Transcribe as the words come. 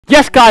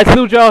Yes guys,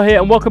 Lil JR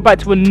here and welcome back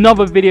to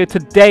another video.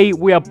 Today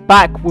we are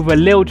back with a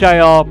Lil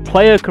JR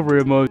player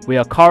career mode. We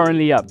are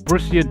currently at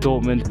Borussia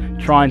Dortmund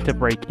trying to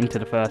break into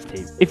the first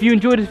team. If you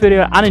enjoyed this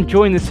video and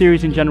enjoying the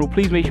series in general,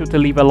 please make sure to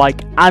leave a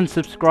like and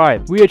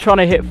subscribe. We are trying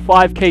to hit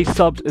 5k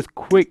subs as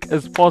quick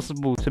as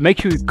possible, so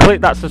make sure you click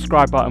that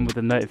subscribe button with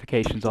the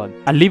notifications on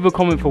and leave a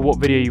comment for what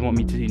video you want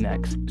me to do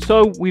next.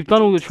 So we've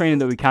done all the training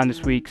that we can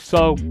this week,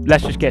 so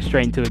let's just get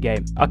straight into the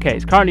game. Okay,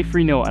 it's currently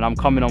 3-0 and I'm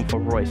coming on for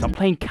Royce. I'm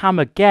playing Cam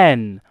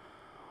again.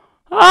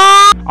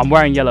 I'm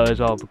wearing yellow as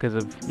well because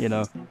of, you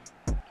know,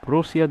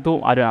 Borussia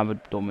Dortmund. I don't have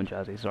a Dortmund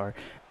jersey, sorry.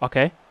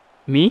 Okay,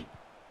 me?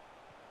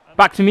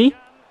 Back to me?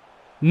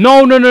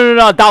 No,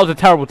 that was a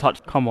terrible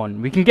touch. Come on,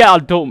 we can get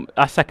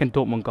our second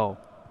Dortmund goal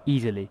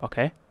easily.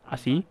 Okay, I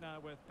see.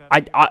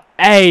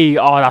 Hey,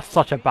 oh, that's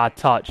such a bad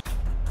touch.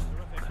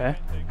 Okay,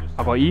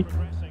 I got you.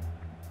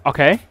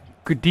 Okay,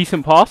 good,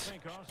 decent pass.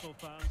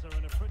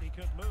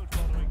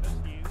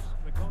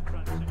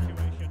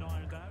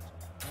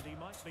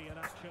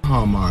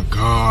 Oh my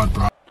god,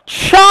 bro.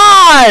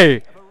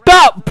 Chai!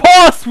 That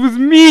pass was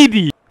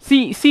meaty!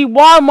 See,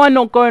 why am I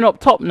not going up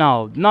top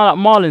now? Now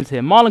that Marlon's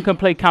here. Marlon can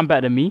play Cam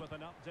better than me.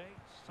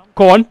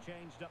 Go on.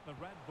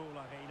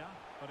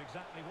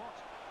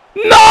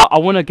 No! I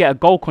want to get a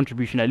goal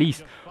contribution at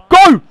least.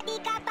 Go!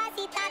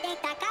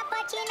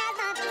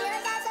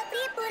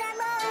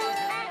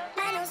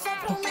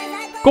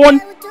 Go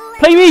on.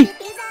 Play me.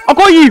 I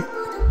got you.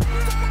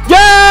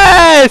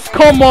 Yes!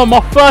 Come on,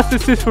 my first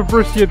assist for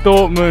Borussia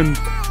Dortmund.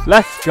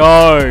 Let's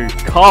go.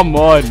 Come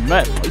on,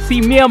 man.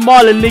 See, me and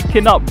Marlon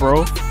linking up,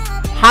 bro.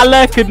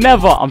 Haller could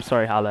never. I'm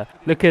sorry, Haller.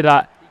 Look at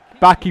that.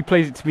 Backy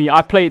plays it to me.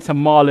 I play it to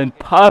Marlon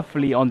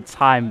perfectly on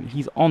time.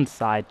 He's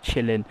onside,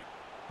 chilling.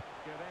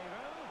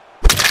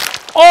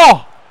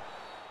 Oh!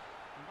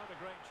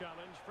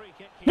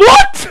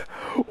 What?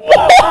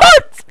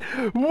 What?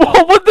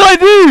 What did I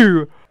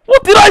do?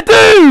 What did I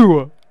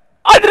do?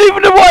 I didn't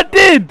even know what I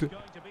did.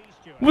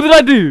 What did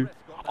I do?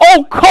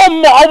 Oh, come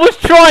on. I was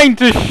trying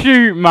to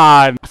shoot,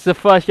 man. It's the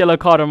first yellow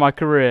card of my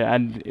career,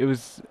 and it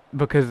was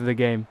because of the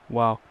game.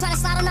 Wow.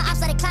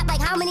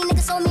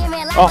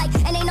 Oh.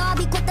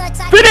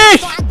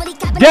 Finish!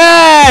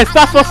 Yes!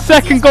 That's my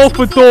second goal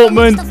for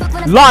Dortmund.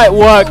 Light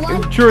work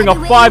during a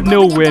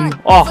 5-0 win.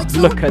 Oh,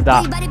 look at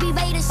that.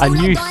 A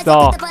new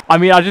star. I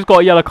mean, I just got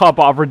a yellow card,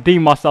 but I've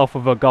redeemed myself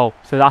with a goal.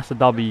 So that's a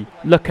W.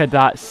 Look at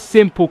that.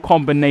 Simple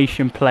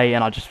combination play,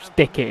 and I just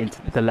stick it into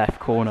the left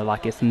corner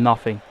like it's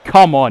nothing.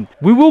 Come on.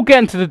 We will get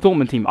into the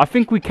Dortmund team. I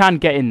think we can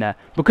get in there.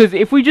 Because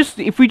if we just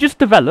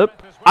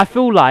develop, I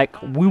feel like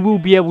we will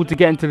be able to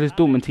get into this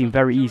Dortmund team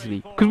very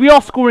easily. Because we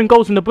are scoring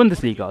goals in the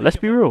Bundesliga. Let's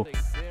be real.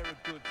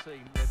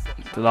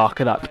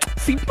 Look at that.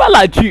 See, but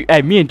like Jude,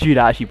 hey, me and Jude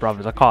are actually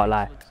brothers. I can't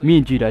lie. Me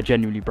and Jude are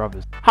genuinely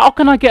brothers. How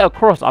can I get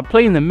across? I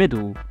play in the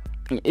middle.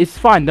 It's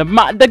fine.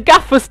 The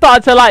gaffer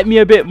started to like me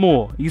a bit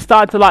more. He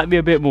started to like me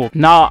a bit more.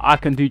 Now I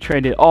can do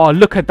training. Oh,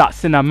 look at that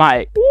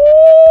cinematic.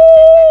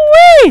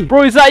 Ooh-wee!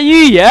 Bro, is that you,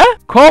 yeah?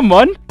 Come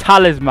on.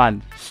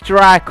 Talisman.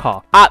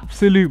 Striker.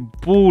 Absolute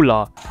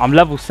baller. I'm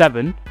level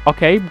 7.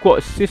 Okay, we've got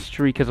assist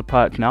streak as a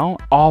perk now.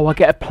 Oh, I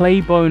get a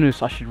play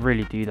bonus. I should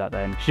really do that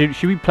then.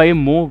 Should we play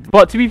more?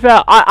 But to be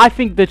fair, I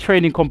think the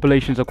training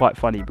compilations are quite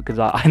funny because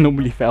I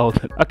normally fail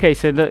them. Okay,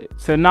 so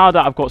now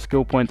that I've got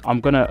skill points,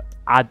 I'm going to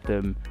add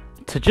them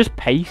to just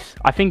pace.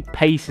 I think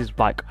pace is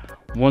like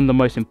one of the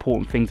most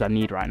important things I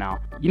need right now.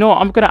 You know what?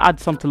 I'm going to add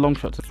some to long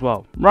shots as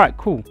well. Right,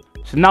 cool.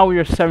 So now we're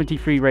a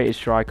 73 rated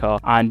striker,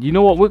 and you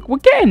know what, we're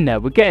getting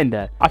there. We're getting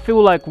there. I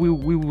feel like we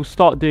will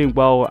start doing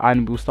well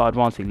and we'll start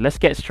advancing. Let's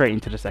get straight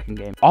into the second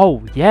game.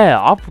 Oh yeah,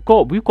 I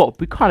forgot we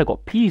kind of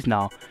got P's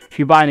now. If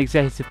you buy an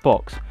executive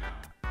box,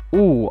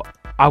 ooh,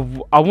 I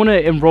want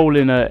to enroll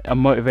in a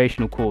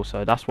motivational course,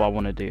 so that's what I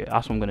want to do.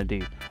 That's what I'm gonna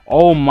do.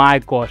 Oh my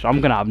gosh, I'm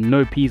gonna have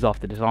no P's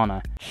after this, aren't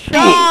I?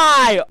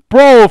 Shit.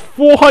 Bro,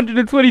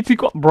 422.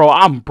 Bro,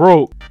 I'm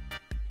broke.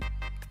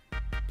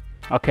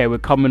 Okay, we're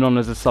coming on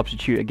as a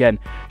substitute again.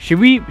 Should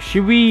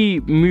we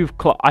move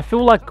club? I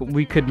feel like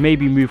we could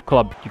maybe move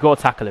club. You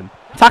gotta tackle him.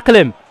 Tackle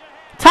him.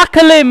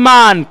 Tackle him,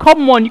 man.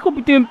 Come on, you gotta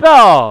be doing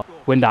better.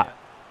 Win that.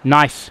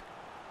 Nice.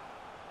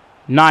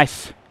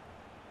 Nice.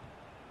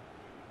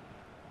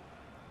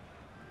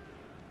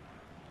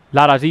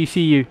 Lad, I do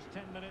see you.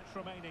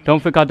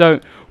 Don't think I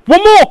don't.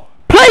 One more.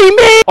 Play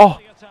me. Oh,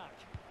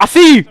 I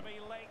see you.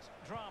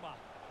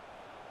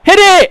 Hit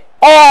it.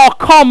 Oh,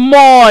 come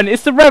on.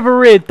 It's the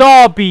Reverie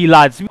Derby,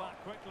 lads.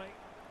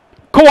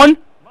 Go on.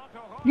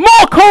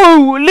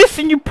 Marco,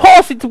 listen, you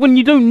pass it when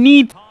you don't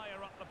need.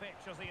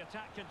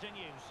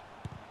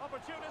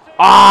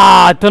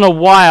 I don't know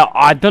why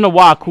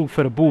I called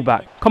for the ball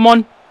back. Come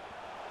on.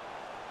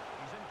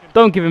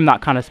 Don't give him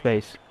that kind of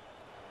space.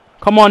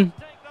 Come on.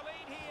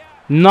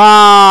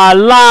 Nah,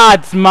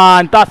 lads,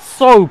 man. That's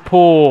so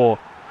poor.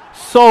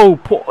 So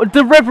poor.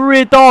 The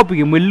Reverie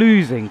Derby and we're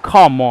losing.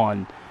 Come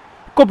on.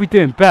 Got to be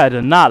doing better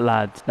than that,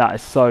 lads. That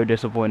is so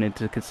disappointing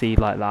to concede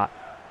like that.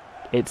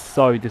 It's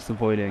so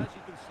disappointing.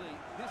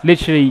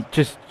 Literally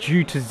just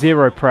due to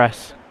zero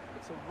press.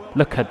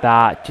 Look at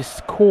that.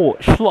 Just caught.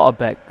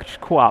 Schlotterbeck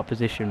just caught out of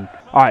position.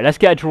 Alright, let's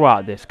get a draw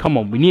out of this. Come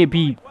on. We need to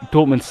be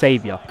Dortmund's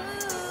saviour.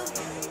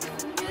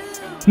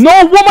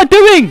 No! What am I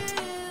doing?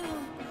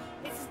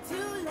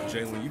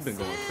 Jalen, you've been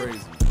going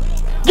crazy.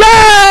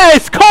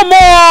 Yes! Come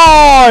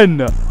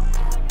on!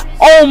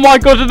 Oh my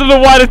gosh, I don't know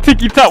why the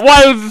ticky-tack.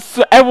 Why was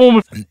everyone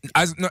was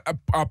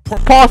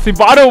passing,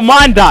 but I don't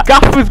mind that.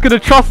 Gaffer's going to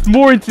trust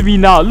more into me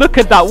now. Look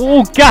at that. We're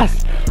all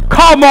gassed.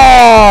 Come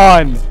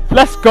on!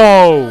 Let's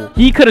go.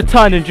 He could have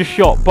turned and just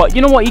shot, but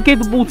you know what? He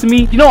gave the ball to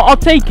me. You know what? I'll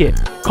take it.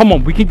 Come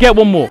on, we can get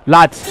one more.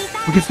 Lads,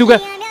 we can still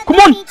get... Come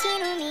on!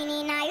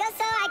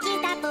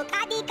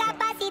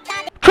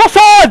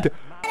 Trossard!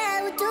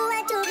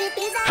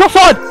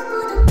 Trossard!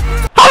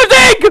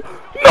 Housing!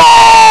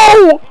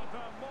 No!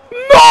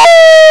 No!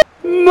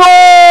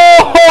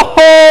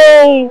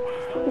 No!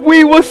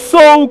 We were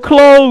so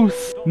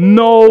close.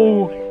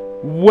 No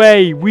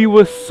way. We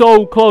were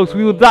so close.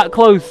 We were that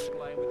close.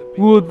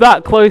 We were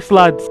that close,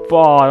 lads.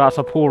 Oh, that's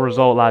a poor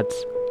result,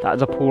 lads.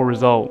 That's a poor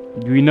result.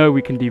 We know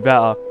we can do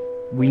better.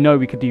 We know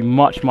we could do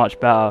much, much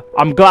better.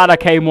 I'm glad I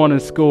came on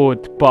and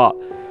scored, but...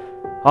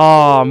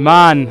 Oh,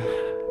 man.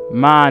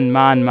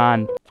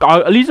 Man.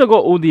 At least I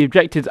got all the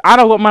objectives,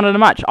 and I got man of the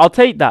match. I'll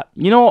take that.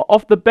 You know what?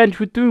 Off the bench,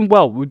 we're doing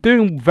well. We're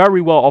doing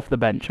very well off the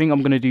bench. I think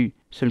I'm going to do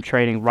some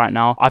training right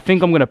now. I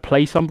think I'm going to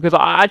play some, because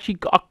I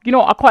you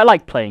know, I quite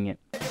like playing it.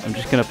 I'm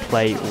just going to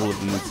play all of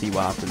them and see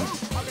what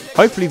happens.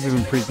 Hopefully we've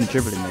improved in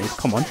dribbling these.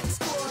 Come on.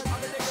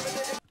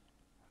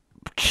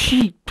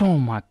 Cheat. Oh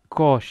my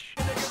gosh.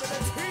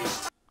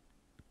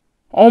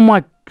 Oh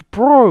my...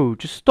 Bro,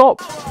 just stop.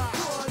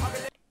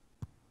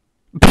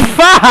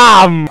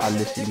 Bam! I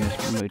literally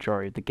missed the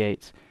majority of the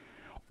gates.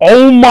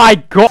 Oh my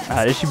god.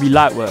 This should be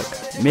light work.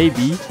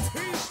 Maybe.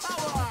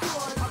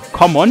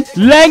 Come on.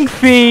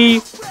 Lengthy.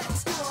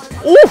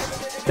 Ooh.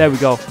 There we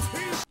go.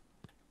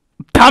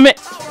 Damn it.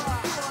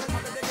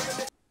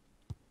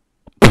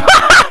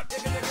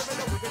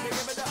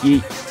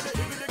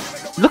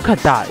 Look at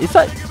that. It's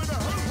like,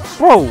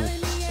 bro.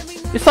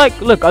 It's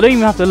like, look, I don't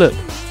even have to look.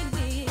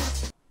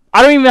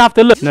 I don't even have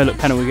to look. No, look,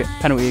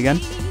 penalty again.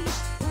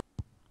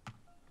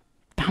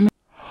 Damn it.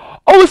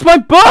 Oh, it's my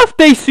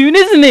birthday soon,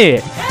 isn't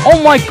it?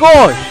 Oh my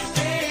gosh.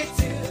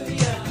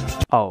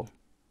 Oh.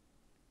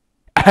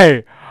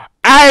 Hey.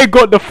 I ain't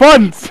got the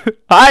funds.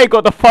 I ain't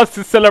got the funds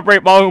to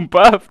celebrate my own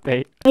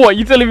birthday. What,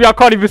 you telling me I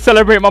can't even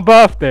celebrate my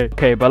birthday?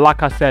 Okay, but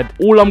like I said,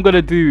 all I'm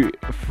gonna do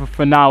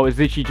for now is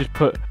literally just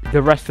put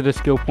the rest of the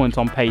skill points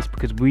on pace,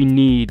 because we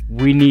need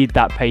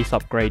that pace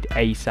upgrade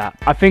ASAP.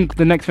 I think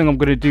the next thing I'm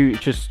gonna do is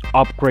just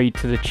upgrade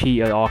to the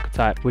cheetah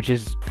archetype, which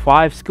is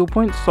 5 skill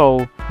points,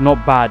 so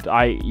not bad.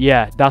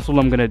 Yeah, that's all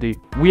I'm gonna do.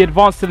 We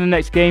advance to the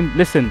next game.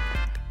 Listen,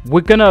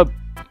 we're gonna...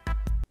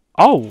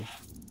 Oh,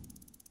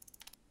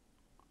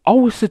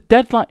 it's a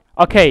deadline.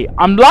 Okay,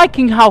 I'm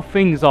liking how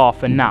things are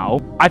for now.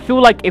 I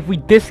feel like if we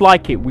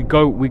dislike it, we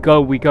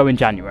go in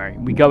January.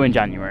 We go in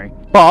January.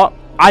 But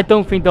I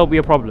don't think there'll be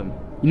a problem.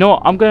 You know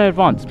what? I'm going to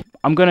advance.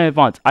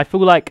 I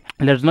feel like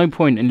there's no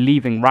point in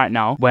leaving right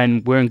now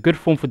when we're in good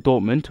form for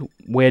Dortmund.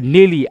 We're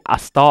nearly a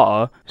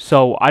starter.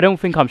 So I don't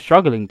think I'm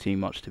struggling too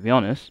much, to be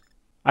honest.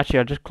 Actually,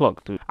 I just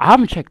clocked through. I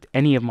haven't checked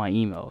any of my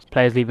emails.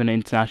 Players leaving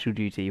international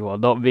duty. Well,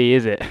 not me,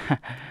 is it?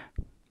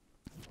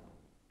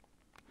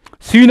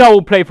 Soon I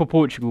will play for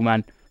Portugal,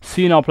 man.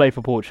 Soon I'll play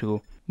for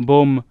Portugal.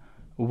 Boom.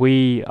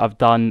 We have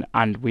done,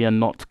 and we are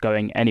not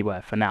going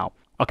anywhere for now.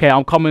 Okay,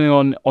 I'm coming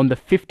on the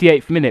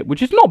 58th minute,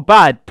 which is not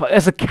bad, but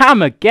there's a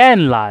cam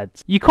again,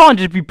 lads. You can't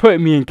just be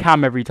putting me in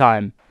cam every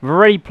time. We've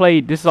already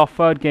played. This is our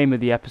 3rd game of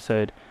the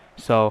episode.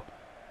 So,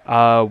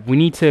 we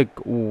need to...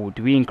 Ooh,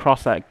 do we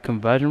increase that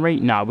conversion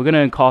rate? No, we're going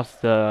to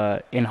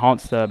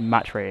enhance the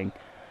match rating.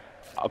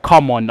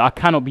 Come on, I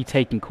cannot be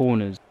taking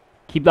corners.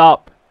 Keep that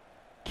up.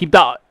 Keep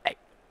that up.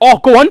 Oh,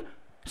 go on.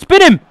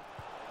 Spin him.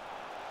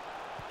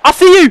 I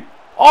see you.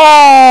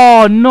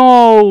 Oh,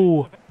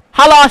 no.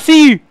 Hala, I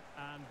see you.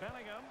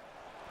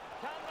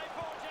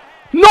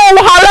 No,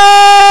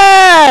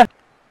 Hala.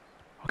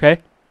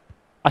 Okay.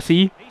 I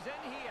see you.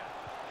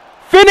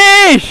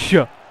 Finish.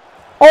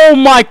 Oh,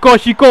 my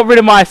gosh. You got rid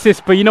of my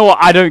assist. But you know what?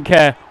 I don't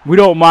care. We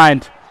don't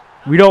mind.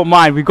 We don't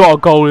mind. We got a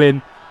goal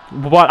in.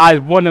 But I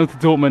 1-0 to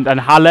Dortmund. And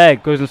Hala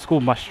goes and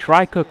scores my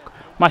striker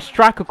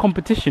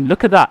competition.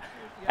 Look at that.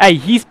 Hey,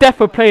 he's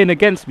definitely playing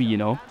against me, you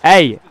know.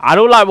 Hey, I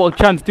don't like what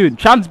Chan's doing.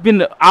 Chan's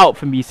been out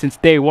for me since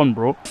day 1,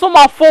 bro. It's not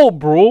my fault,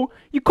 bro.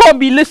 You can't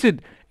be,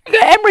 listen.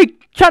 Emery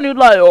Chan, you're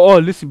like, oh,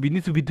 listen, we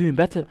need to be doing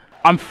better.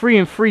 I'm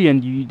 3-3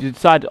 and you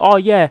decide, oh,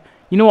 yeah,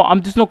 you know what,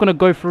 I'm just not going to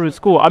go through and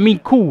score. I mean,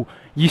 cool.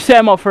 You set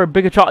him up for a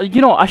bigger chance.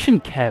 You know what, I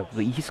shouldn't care.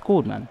 But he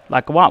scored, man.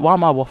 Like, why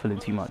am I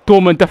waffling too much?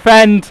 Dortmund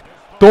defend.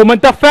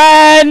 Dortmund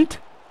defend.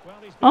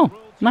 Oh,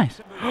 nice.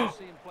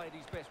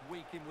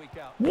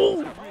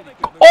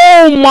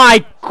 Oh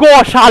my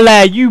gosh,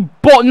 Halle, you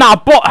bot. Nah,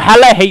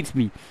 Halle hates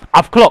me.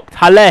 I've clocked.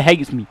 Halle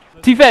hates me.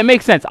 To be fair, it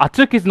makes sense. I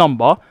took his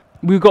number.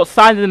 We got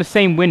signed in the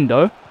same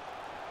window.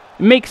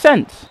 It makes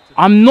sense.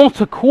 I'm not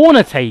a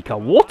corner taker.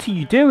 What are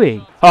you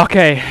doing?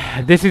 Okay,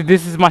 this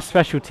is my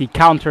specialty.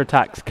 Counter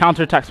attacks.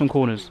 Counter attacks from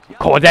corners.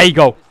 Oh, there you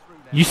go.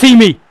 You see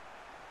me?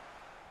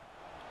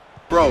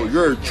 Bro,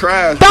 you're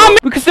trash. Damn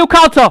it! We can still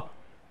counter.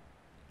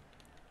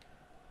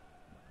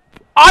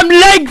 I'm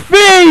leg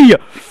free.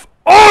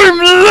 I'm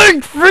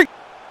leg free.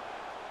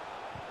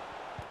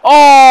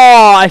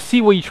 Oh, I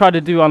see what you tried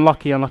to do.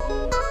 Unlucky, unlucky.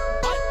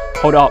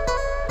 Hold up.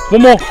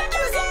 One more.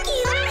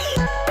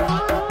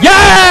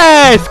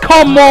 Yes!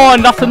 Come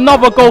on! That's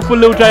another goal for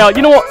Lil JR.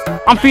 You know what?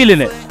 I'm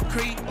feeling it.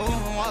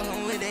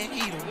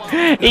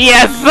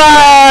 Yes,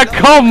 sir!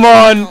 Come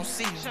on!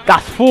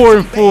 That's 4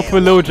 and 4 for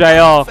Lil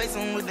JR.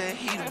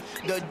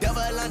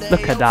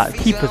 Look at that.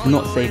 Keeper's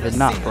not saving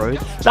that, bro.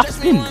 That's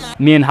spins.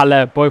 Me and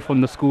Halle both on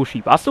the score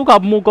sheet. I still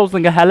got more goals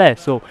than Halle,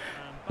 so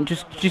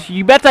just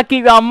you better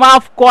keep your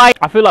mouth quiet.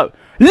 I feel like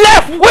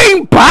left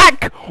wing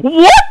back.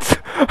 What?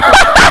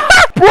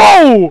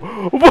 Bro,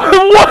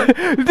 what?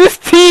 This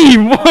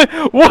team,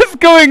 what's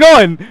going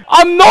on?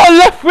 I'm not a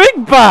left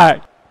wing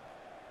back.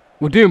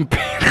 We're doing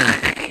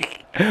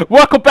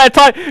work on better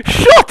time.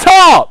 Shut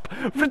up!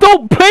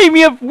 Don't play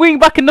me a wing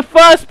back in the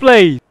first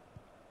place.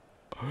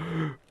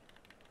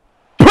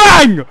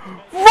 Bang!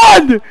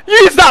 Run!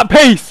 Use that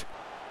pace.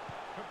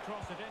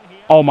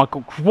 Oh my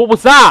god, what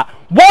was that?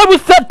 Why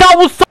was that? That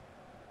was so...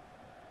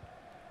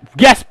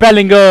 Yes,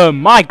 Bellingham,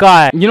 my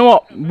guy. You know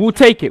what? We'll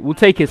take it. We'll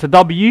take it. It's a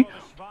W.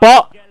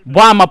 But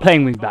why am I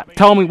playing wing back?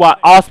 Tell me why.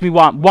 Ask me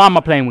why. Why am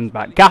I playing wing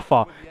back?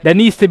 Gaffer, there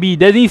needs to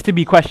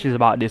be questions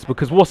about this,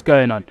 because what's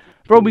going on,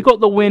 bro? We got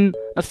the win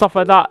and stuff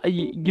like that.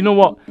 You know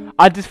what?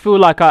 I just feel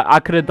like I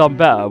could have done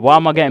better. Why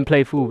am I getting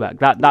played fullback?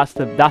 That's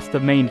the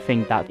main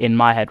thing that's in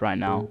my head right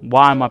now.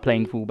 Why am I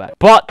playing fullback?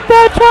 But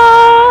the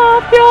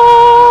champions,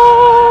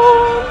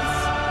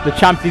 the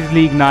Champions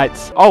League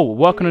nights. Oh,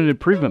 working on an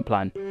improvement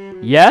plan.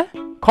 Yeah,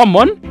 come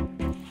on.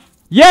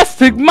 Yes,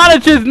 the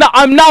manager's now.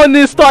 I'm now in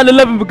the starting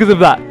 11 because of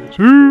that.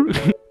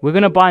 We're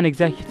gonna buy an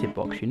executive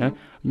box, you know.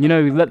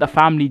 We let the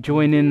family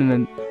join in and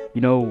then,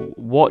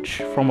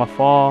 watch from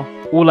afar.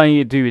 All I need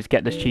to do is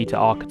get this cheetah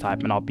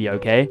archetype and I'll be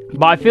okay.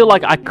 But I feel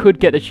like I could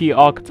get the cheetah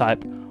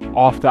archetype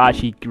after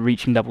actually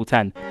reaching level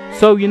 10.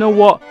 So you know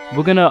what?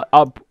 We're gonna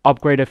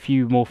upgrade a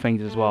few more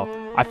things as well.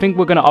 I think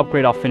we're gonna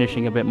upgrade our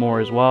finishing a bit more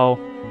as well.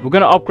 We're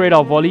gonna upgrade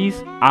our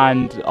volleys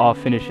and our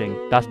finishing.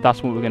 That's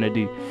what we're gonna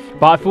do.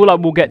 But I feel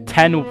like we'll get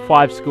 10 or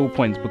 5 skill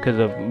points because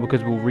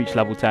we'll reach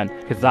level 10.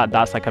 Because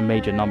that's like a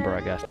major number, I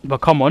guess. But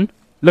come on,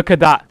 look at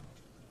that.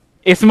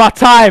 It's my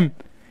time.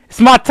 It's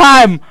my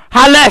time.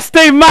 Halle,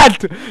 stay mad.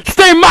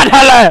 Stay mad,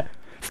 Halle.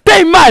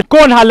 Stay mad.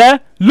 Go on, Halle.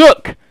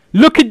 Look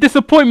at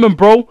disappointment,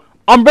 bro.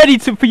 I'm ready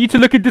for you to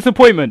look at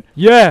disappointment.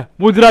 Yeah.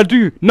 What did I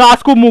do? Nah, I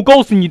scored more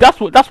goals than you. That's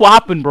what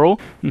happened, bro.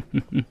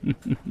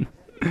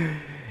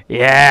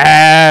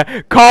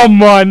 Yeah,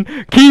 come on.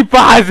 Keeper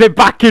has it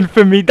back in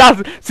for me.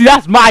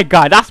 That's my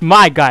guy. That's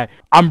my guy.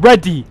 I'm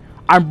ready.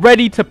 I'm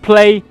ready to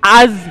play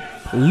as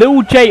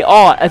Lil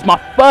JR as my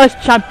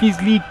first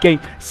Champions League game.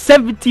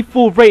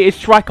 74 rated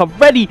striker.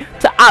 Ready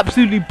to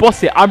absolutely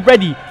boss it. I'm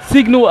ready.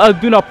 Signal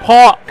Iduna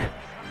Park.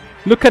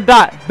 Look at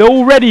that. They're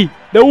all ready.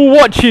 They're all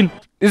watching.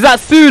 Is that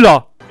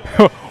Sula?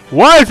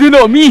 Why is it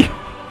not me?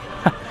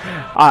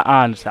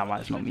 I understand why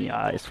it's not me.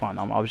 It's fine.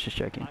 I was just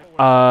joking.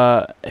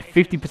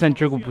 50%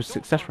 dribble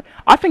success rate.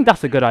 I think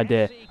that's a good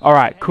idea. All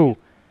right, cool.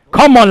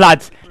 Come on,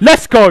 lads.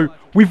 Let's go.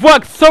 We've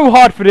worked so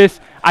hard for this,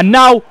 and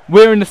now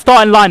we're in the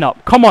starting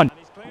lineup. Come on.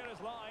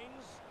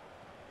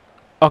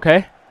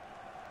 Okay.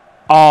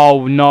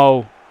 Oh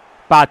no.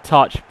 Bad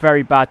touch.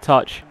 Very bad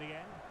touch.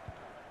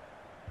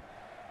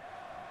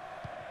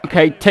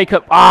 Okay, take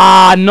up.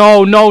 Ah,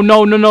 no.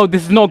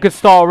 This is not a good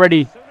start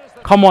already.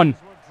 Come on.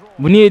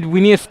 We need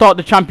to start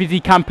the Champions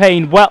League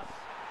campaign. Well,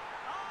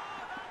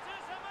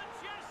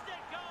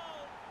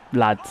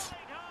 lads.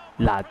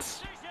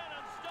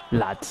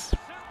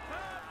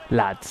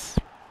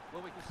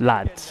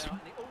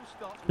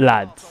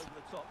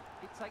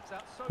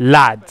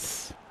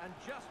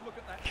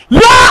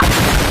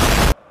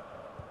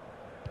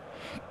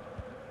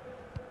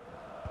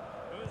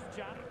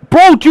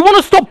 Bro, do you want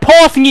to stop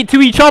passing it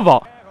to each other?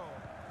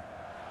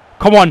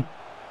 Come on.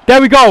 There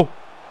we go.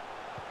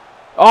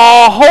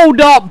 Oh,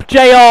 hold up,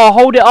 JR.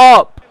 Hold it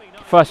up.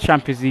 First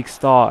Champions League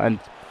start and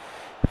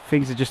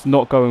things are just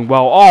not going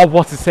well. Oh,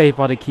 what a save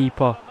by the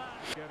keeper.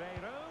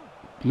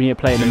 We need to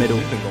play in the middle.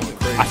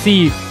 I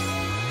see you.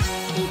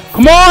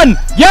 Come on.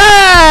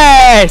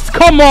 Yes.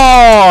 Come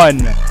on.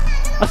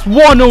 That's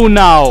 1-0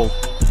 now.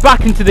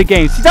 Back into the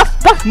game. See,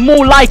 that's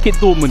more like it,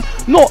 Dortmund.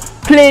 Not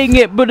playing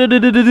it, but we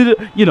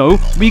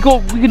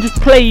can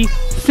just play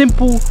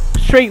simple,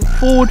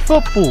 straightforward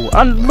football.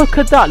 And look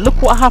at that.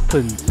 Look what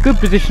happens. Good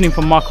positioning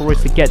from Marco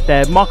Reus to get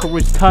there. Marco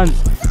Reus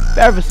turns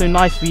ever so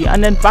nicely,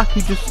 and then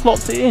Baku just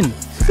slots it in.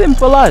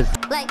 Simple as.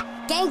 Like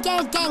gang,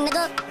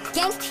 nigga.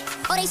 Gang.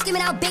 Oh, they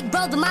screaming out big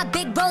bros, but my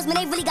big bros, man,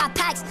 they really got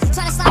packs.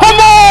 Come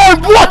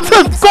on! What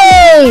a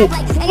goal!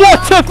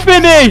 What a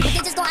finish!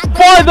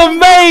 By the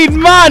main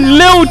man,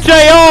 Lil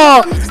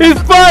JR! His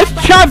first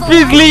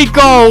Champions League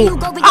goal!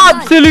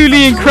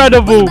 Absolutely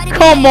incredible.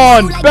 Come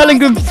on.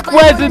 Bellingham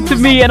squares into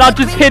me and I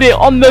just hit it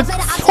on the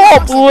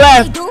top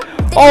left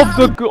of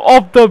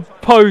the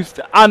post.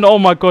 And oh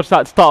my gosh,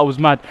 that starter was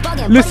mad.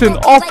 Listen,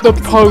 off the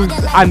post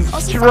and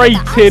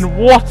straight in.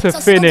 What a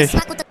finish.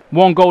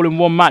 1 goal in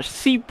 1 match.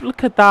 See,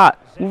 look at that.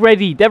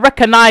 Already. They're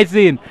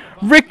recognizing.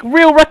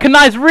 Real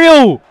recognize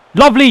real.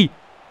 Lovely.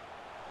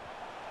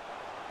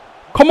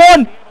 Come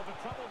on.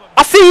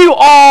 I see you.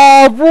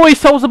 Oh,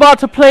 Royce, I was about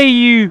to play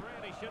you.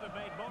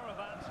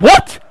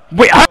 What?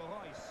 Wait.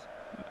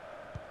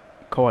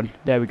 Come on.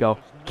 There we go.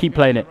 Keep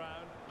playing it.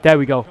 There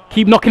we go.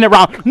 Keep knocking it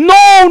around.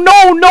 No,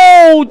 no,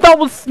 no. That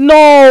was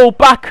no.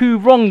 Baku,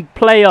 wrong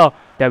player.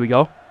 There we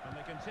go.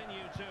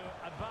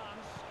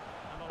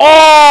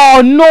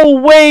 Oh, no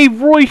way.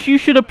 Royce, you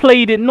should have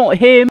played it, not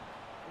him.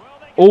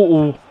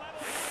 Oh.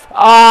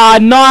 Ah,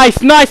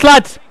 nice. Nice,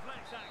 lads.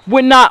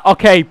 Win that.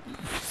 Okay.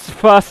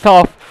 First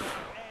half.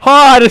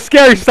 Ah, the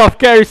scary stuff.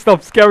 Scary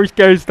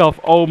stuff.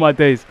 Oh, my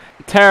days.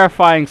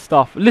 Terrifying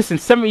stuff. Listen,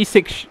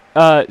 76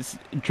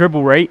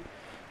 dribble rate.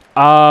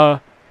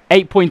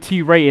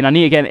 8.2 rating. I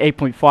need to get an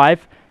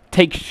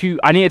 8.5.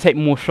 I need to take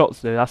more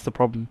shots, though. That's the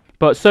problem.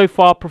 But so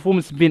far,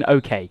 performance has been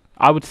okay.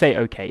 I would say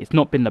okay. It's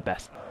not been the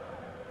best.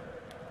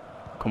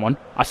 Come on.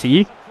 I see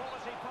you.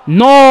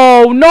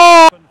 No,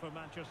 no.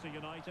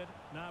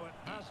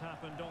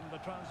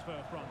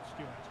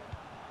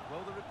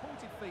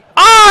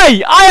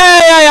 Aye.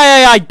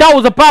 That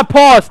was a bad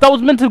pass. That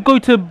was meant to go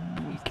to...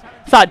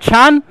 Is that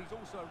Chan?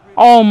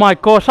 Oh my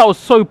gosh, that was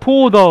so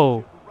poor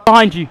though.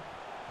 Behind you.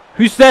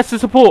 Who's there to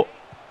support?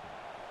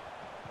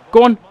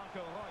 Go on.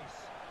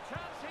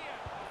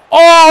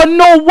 Oh,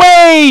 no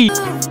way!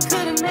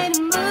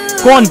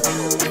 Go on.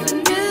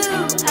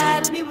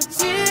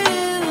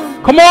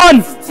 Come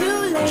on!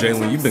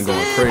 Jalen, you've been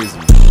going crazy.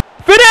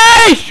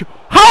 Finish!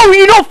 How are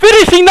you not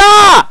finishing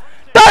that?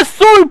 That's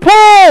so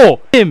poor!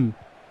 Him.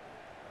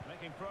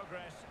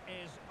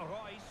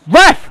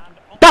 Ref!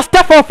 That's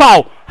definitely a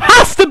foul!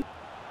 Has to...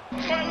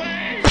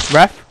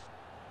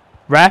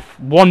 Ref,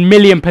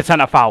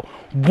 1,000,000% a foul.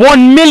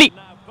 1 million.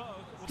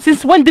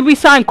 Since when did we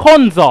sign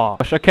Konza?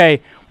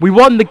 Okay, we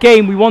won the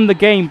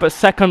game, but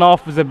second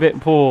half was a bit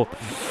poor.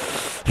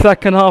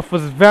 Second half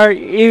was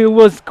it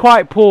was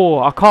quite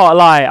poor, I can't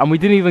lie. And we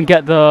didn't even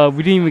get the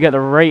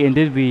rating,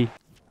 did we?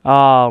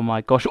 Oh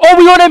my gosh. Oh,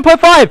 we got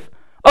 9.5.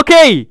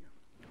 Okay.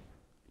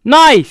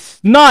 Nice.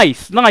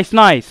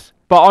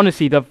 But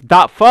honestly,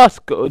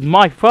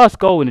 my first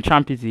goal in the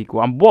Champions League,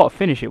 and what a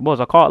finish it was,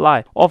 I can't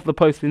lie. Off the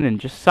post and in,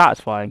 just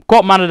satisfying.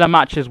 Got man of the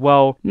match as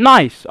well.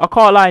 Nice, I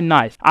can't lie,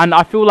 nice. And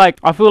I feel like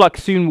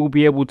soon we'll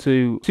get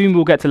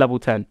to level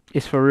 10.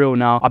 It's for real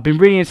now. I've been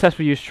really impressed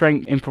with your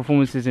strength in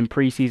performances in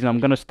pre-season. I'm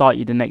gonna start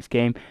you the next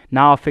game.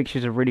 Now our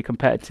fixtures are really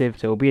competitive,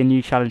 so it'll be a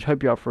new challenge.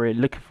 Hope you're up for it.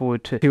 Looking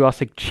forward to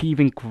us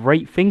achieving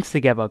great things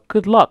together.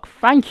 Good luck.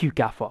 Thank you,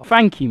 Gaffer.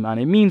 Thank you, man.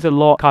 It means a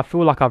lot. I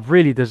feel like I've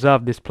really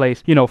deserved this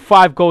place. You know,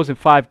 5 goals in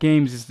 5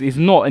 games is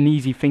not an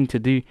easy thing to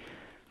do.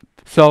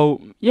 So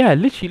yeah,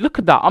 literally look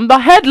at that. I'm the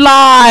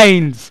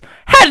headlines.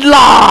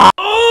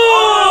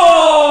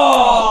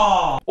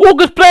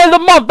 August player of the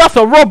month. That's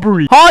a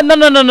robbery. Huh? No.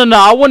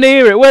 I want to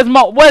hear it. Where's my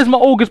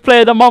August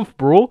player of the month,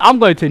 bro? I'm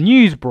going to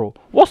news, bro.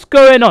 What's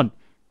going on?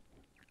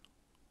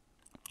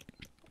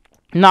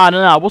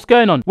 Nah. What's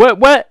going on?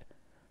 Where?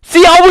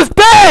 See, I was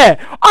there.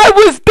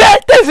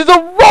 This is a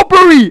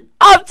robbery.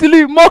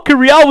 Absolute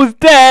mockery. I was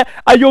there,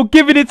 and you're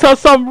giving it to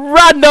some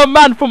random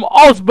man from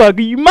Augsburg.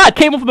 Are you mad?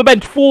 Came off the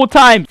bench 4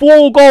 times,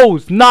 4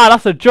 goals. Nah,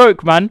 that's a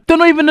joke, man. They're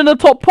not even in the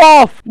top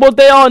half. Well,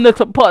 they are in the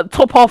top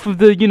half of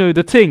the,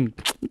 the thing.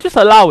 Just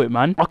allow it,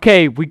 man.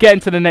 Okay, we get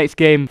into the next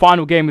game,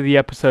 final game of the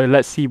episode.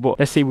 Let's see what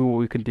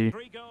we can do.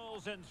 3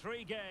 goals in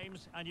 3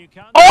 games, and you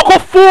can't... Oh, I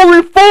got 4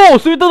 in 4,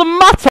 so it doesn't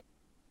matter.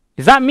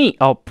 Is that me?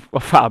 Oh,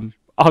 fam.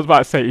 I was about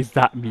to say, is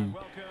that me?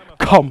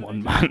 Come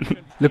on, man.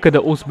 Look at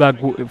the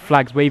Augsburg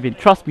flags waving.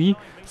 Trust me,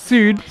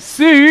 soon,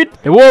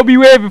 they won't be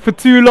waving for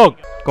too long.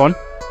 Go on.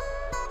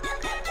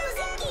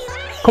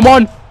 Come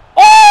on.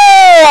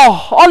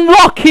 Oh,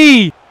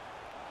 unlucky.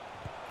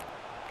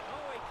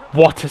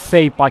 What a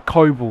save by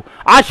Koble.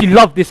 I actually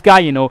love this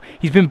guy,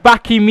 He's been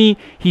backing me.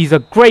 He's a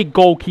great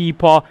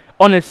goalkeeper.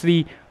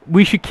 Honestly,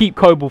 we should keep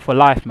Koble for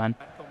life, man.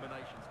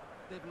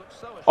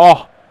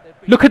 Oh,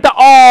 look at that.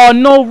 Oh,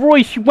 no,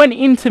 Royce, you went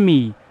into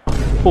me.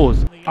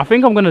 Pause. I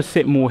think I'm gonna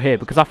sit more here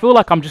because I feel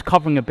like I'm just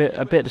covering a bit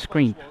of the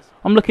screen.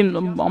 I'm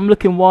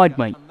looking wide,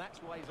 mate.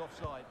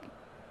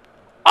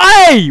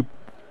 Hey!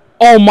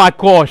 Oh my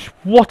gosh!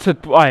 What a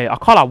I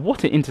can't lie.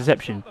 What an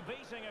interception!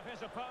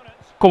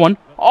 Come on!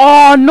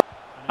 Oh no!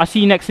 I see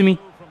you next to me.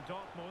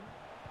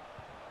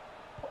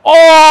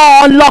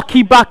 Oh,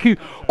 unlucky Baku!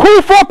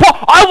 Call for a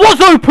pop! I was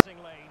open.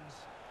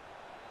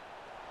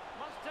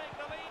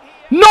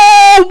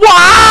 No!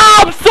 Wow!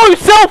 I'm so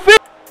selfish.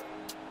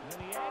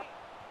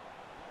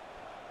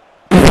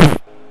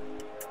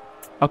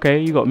 Okay,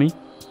 you got me.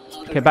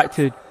 Okay, back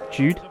to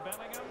Jude.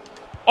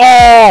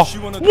 Oh,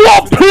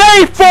 what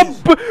play from...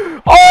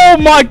 Oh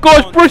my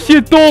gosh,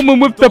 Borussia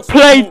Dortmund with the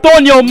play.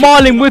 Daniel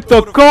Marlin with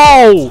the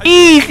goal.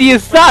 Easy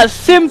as that,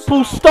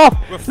 simple stuff.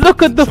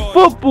 Look at the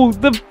football.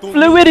 The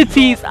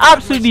fluidity is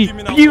absolutely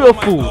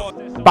beautiful.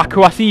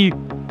 Baku, I see you.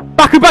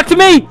 Baku, back to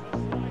me.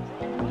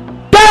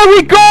 There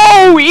we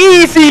go.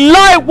 Easy,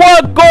 light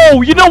work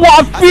goal. You know what?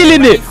 I'm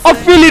feeling it. I'm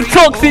feeling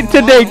toxic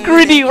today.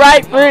 Gritty,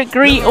 right?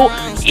 Gritty. Oh,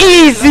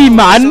 easy,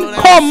 man.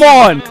 Come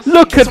on.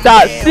 Look at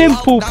that.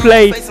 Simple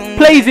play.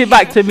 Plays it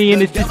back to me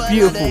and it's just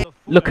beautiful.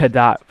 Look at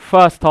that.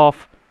 First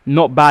half,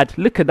 not bad.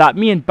 Look at that.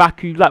 Me and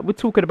Baku, like, we're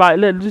talking about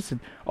it. Listen.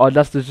 Oh,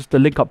 that's just the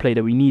link-up play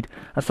that we need.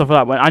 And stuff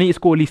like that. I need to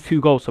score at least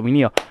 2 goals. So we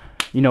need to,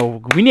 you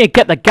know, we need to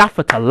get the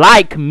gaffer to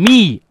like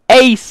me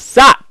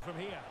ASAP.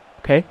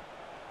 Okay.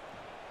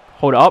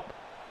 Hold it up.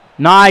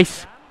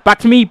 Nice. Back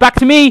to me. Back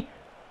to me.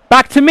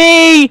 Back to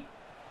me.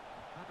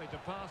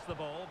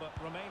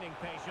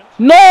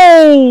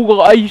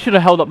 No. You should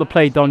have held up the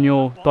play,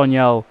 Daniel.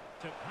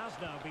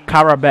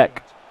 Karabek.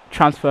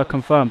 Transfer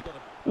confirmed.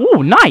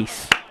 Ooh,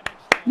 nice.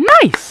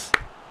 Nice.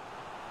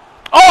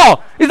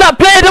 Oh, is that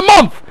player of the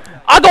month?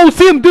 I don't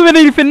see him doing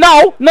anything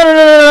now.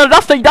 No.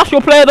 That's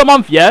your player of the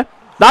month, yeah?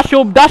 That's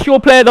your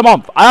player of the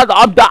month.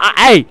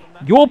 Hey,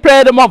 your player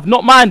of the month,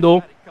 not mine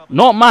though.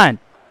 Not mine.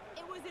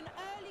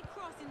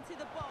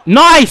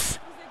 Nice!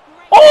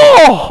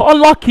 Oh,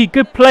 unlucky.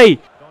 Good play.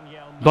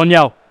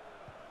 Daniel.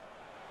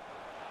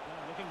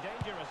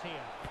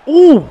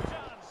 Ooh.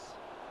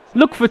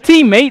 Look for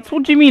teammates.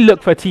 What do you mean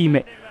look for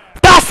teammate?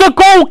 That's a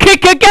goal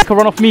kick again.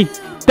 Run off me.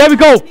 There we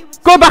go.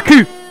 Go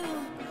Baku.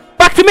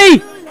 Back to me.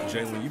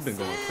 Jalen, you've been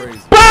going crazy.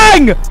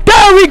 Bang!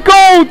 There we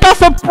go.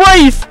 That's a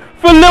brace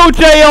for Lil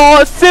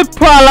JR.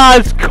 Simple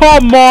as.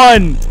 Come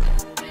on.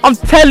 I'm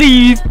telling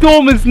you, he's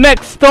Dortmund's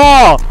next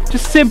star.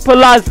 Just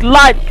simple as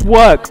light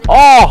work.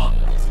 Oh,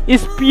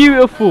 it's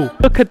beautiful.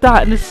 Look at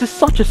that. And it's just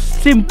such a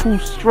simple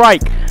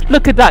strike.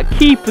 Look at that.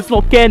 Keeper's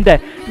not getting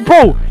there.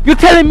 Bro, you're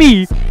telling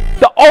me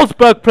the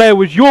Augsburg player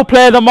was your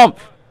player of the month?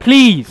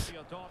 Please.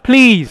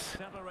 Please.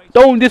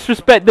 Don't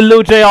disrespect the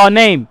Lil JR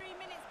name.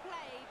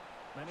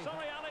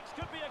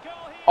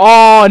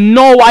 Oh,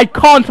 no. I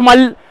can't to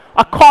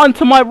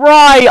my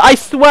right. I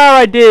swear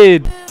I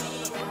did.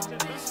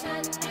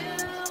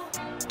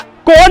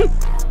 Go on.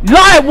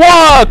 Light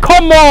work.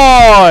 Come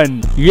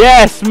on.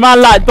 Yes,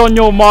 man, like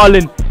Daniel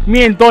Marlin.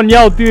 Me and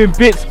Danielle doing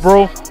bits,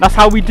 bro. That's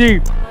how we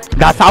do.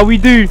 That's how we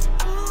do.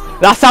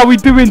 That's how we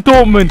do in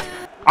Dortmund.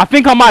 I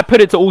think I might put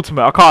it to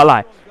ultimate. I can't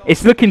lie.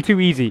 It's looking too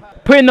easy.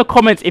 Put in the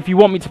comments if you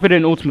want me to put it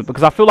in ultimate,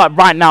 because I feel like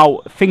right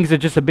now things are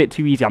just a bit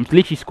too easy. I'm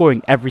literally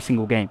scoring every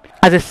single game.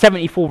 As a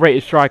 74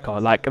 rated striker,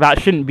 like that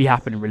shouldn't be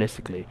happening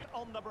realistically.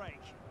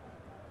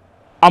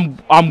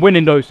 I'm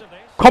winning those.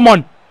 Come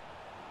on.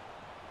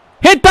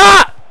 Hit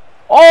that!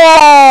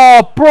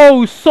 Oh,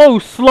 bro, so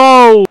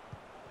slow.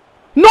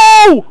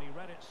 No!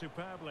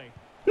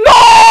 No!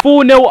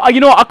 4-0. You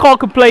know what? I can't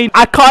complain.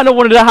 I kind of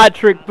wanted a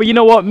hat-trick, but you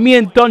know what? Me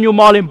and Daniel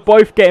Marlin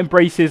both getting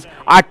braces.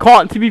 I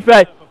can't, to be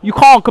fair, you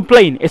can't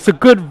complain. It's a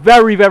good,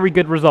 very, very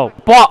good result.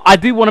 But I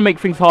do want to make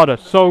things harder.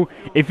 So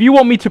if you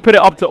want me to put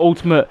it up to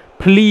ultimate,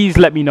 please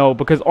let me know,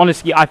 because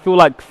honestly, I feel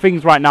like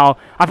things right now,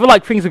 I feel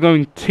like things are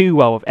going too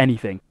well with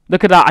anything.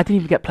 Look at that. I didn't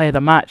even get player of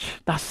the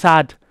match. That's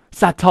sad.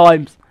 Sad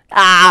times.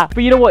 Ah,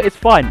 but you know what? It's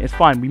fine. It's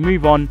fine. We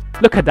move on.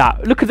 Look at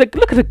that. Look at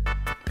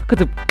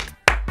the.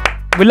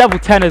 We're level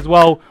 10 as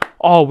well.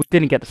 Oh, we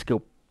didn't get the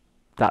skill.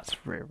 That's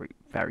very,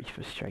 very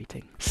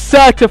frustrating.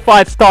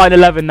 Certified starting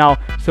 11 now.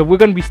 So we're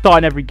going to be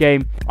starting every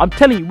game. I'm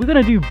telling you, we're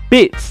going to do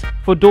bits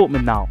for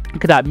Dortmund now.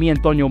 Look at that. Me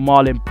and Daniel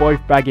Marlin both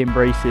bagging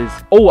braces.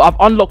 Oh, I've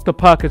unlocked the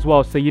perk as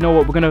well. So you know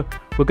what?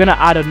 We're gonna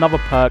add another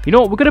perk. You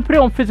know what? We're gonna put it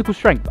on physical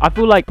strength. I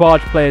feel like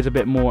barge players a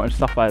bit more and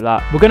stuff like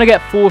that. We're gonna get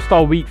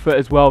 4-star weak foot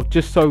as well,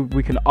 just so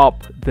we can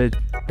up the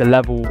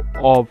level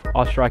of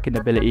our striking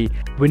ability.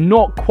 We're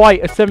not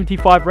quite a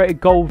 75 rated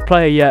gold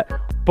player yet,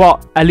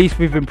 but at least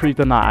we've improved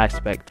on that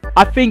aspect.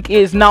 I think it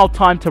is now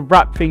time to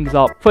wrap things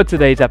up for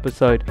today's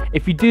episode.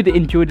 If you did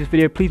enjoy this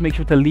video, please make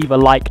sure to leave a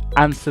like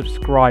and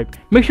subscribe.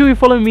 Make sure you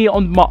follow me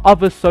on my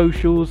other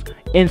socials,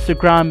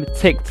 Instagram,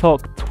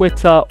 TikTok,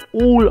 Twitter,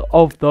 all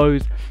of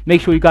those.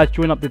 Make sure you guys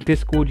join up the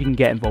Discord. You can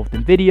get involved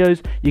in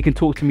videos, you can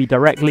talk to me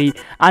directly,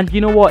 and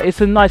you know what,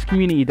 it's a nice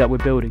community that we're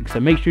building, so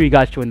make sure you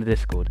guys join the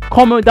Discord.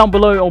 Comment down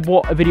below on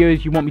what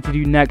videos you want me to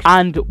do next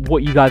and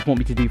what you guys want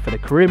me to do for the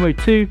career mode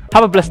 2.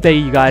 Have a blessed day,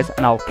 you guys,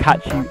 and I'll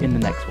catch you in the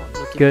next one.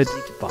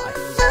 Goodbye.